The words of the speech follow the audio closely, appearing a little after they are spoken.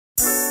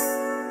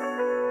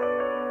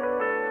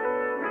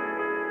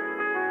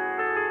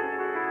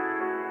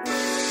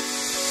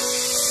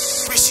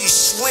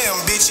Slim,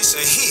 bitch, it's a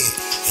hit.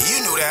 And you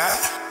knew that.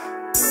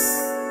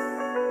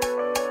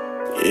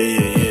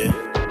 Yeah.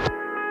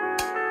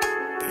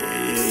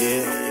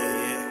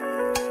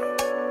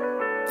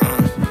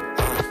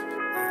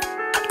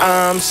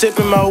 I'm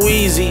sipping my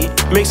Weezy,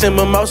 mixing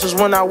mimosas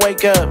when I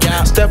wake up.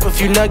 Stuff a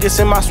few nuggets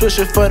in my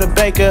swisher for the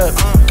bake up.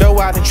 Go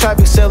out in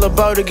traffic, sell a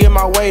bow to get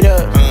my weight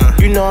up.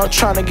 You know I'm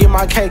tryna get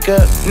my cake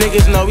up.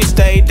 Niggas know we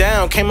stayed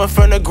down, came up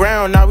from the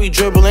ground, now we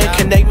dribbling.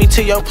 Connect me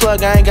to your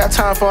plug, I ain't got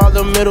time for all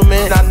the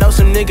middlemen. I know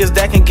some niggas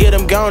that can get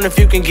them gone if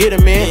you can get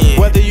them in.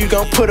 Whether you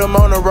gon' put them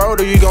on the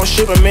road or you gon'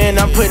 ship them in,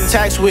 I'm putting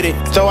tax with it.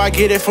 So I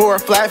get it for a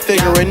flat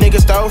figure, a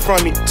nigga stole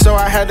from me, so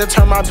I had to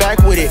turn my back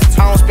with it.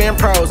 I don't spend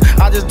pros,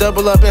 I just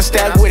double up and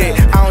stack with it.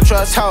 I don't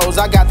trust hoes,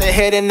 I got the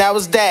head and that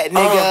was that,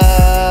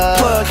 nigga.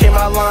 Plug hit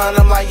my line,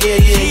 I'm like, yeah.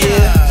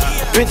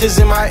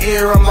 Bitches in my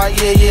ear, I'm like,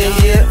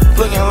 yeah.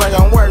 Looking like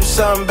I'm worth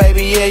something,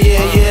 baby,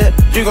 yeah.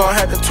 You gon'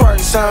 have to twerk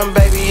something,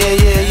 baby,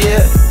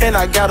 yeah. And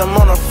I got them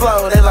on the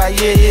floor, they like,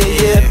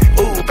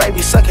 yeah. Ooh,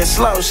 baby, suck it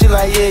slow, she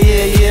like,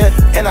 yeah.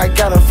 And I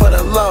got them for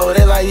the low,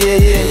 they like,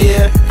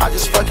 yeah. I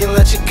just fucking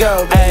let you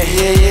go,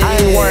 baby, yeah. I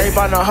ain't worried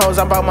about no hoes,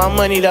 I'm about my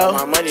money, though.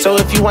 So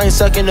if you ain't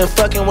sucking the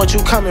fucking, what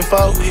you coming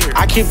for?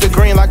 I keep the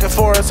green like a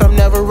forest, I'm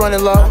never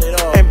running low.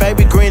 And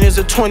baby green is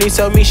a 20,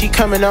 so me, she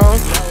coming on.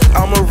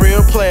 I'm a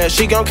real player,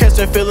 she gon' catch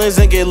them feelings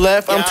and get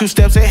left. I'm 2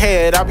 steps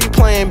ahead, I be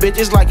playing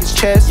bitches like it's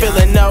chess.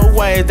 Feeling no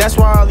way, that's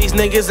why all these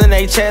niggas in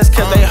they chest,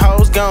 cause they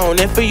hoes gone.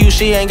 And for you,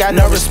 she ain't got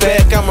no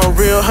respect. I'm a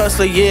real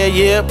hustler,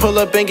 yeah. Pull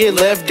up and get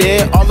left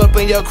dead. All up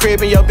in your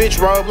crib and your bitch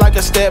robe like a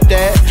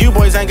stepdad. You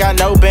boys ain't got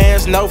no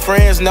bands, no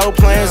friends, no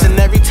plans. And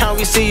every time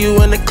we see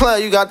you in the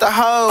club, you got the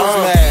hoes,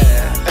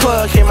 man.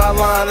 Plug hit my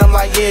line, I'm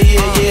like,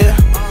 yeah.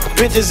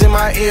 Bitches in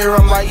my ear,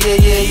 I'm like,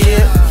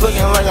 yeah.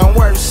 Looking like I'm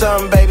worth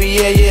something, baby,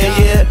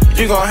 yeah.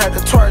 You gon' have to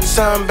twerk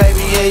something, baby,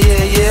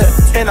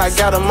 yeah. And I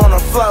got them on the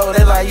floor,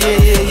 they like,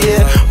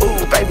 yeah.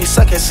 Ooh, baby,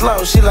 suck it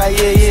slow, she like,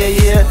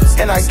 yeah.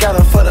 And I got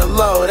them for the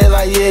low, they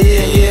like,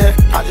 yeah.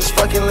 I just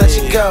fucking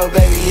let you go,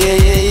 baby,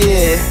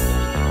 yeah.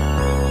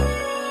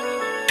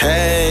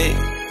 Hey,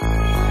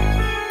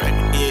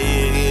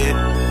 baby,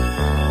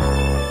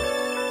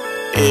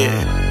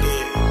 yeah.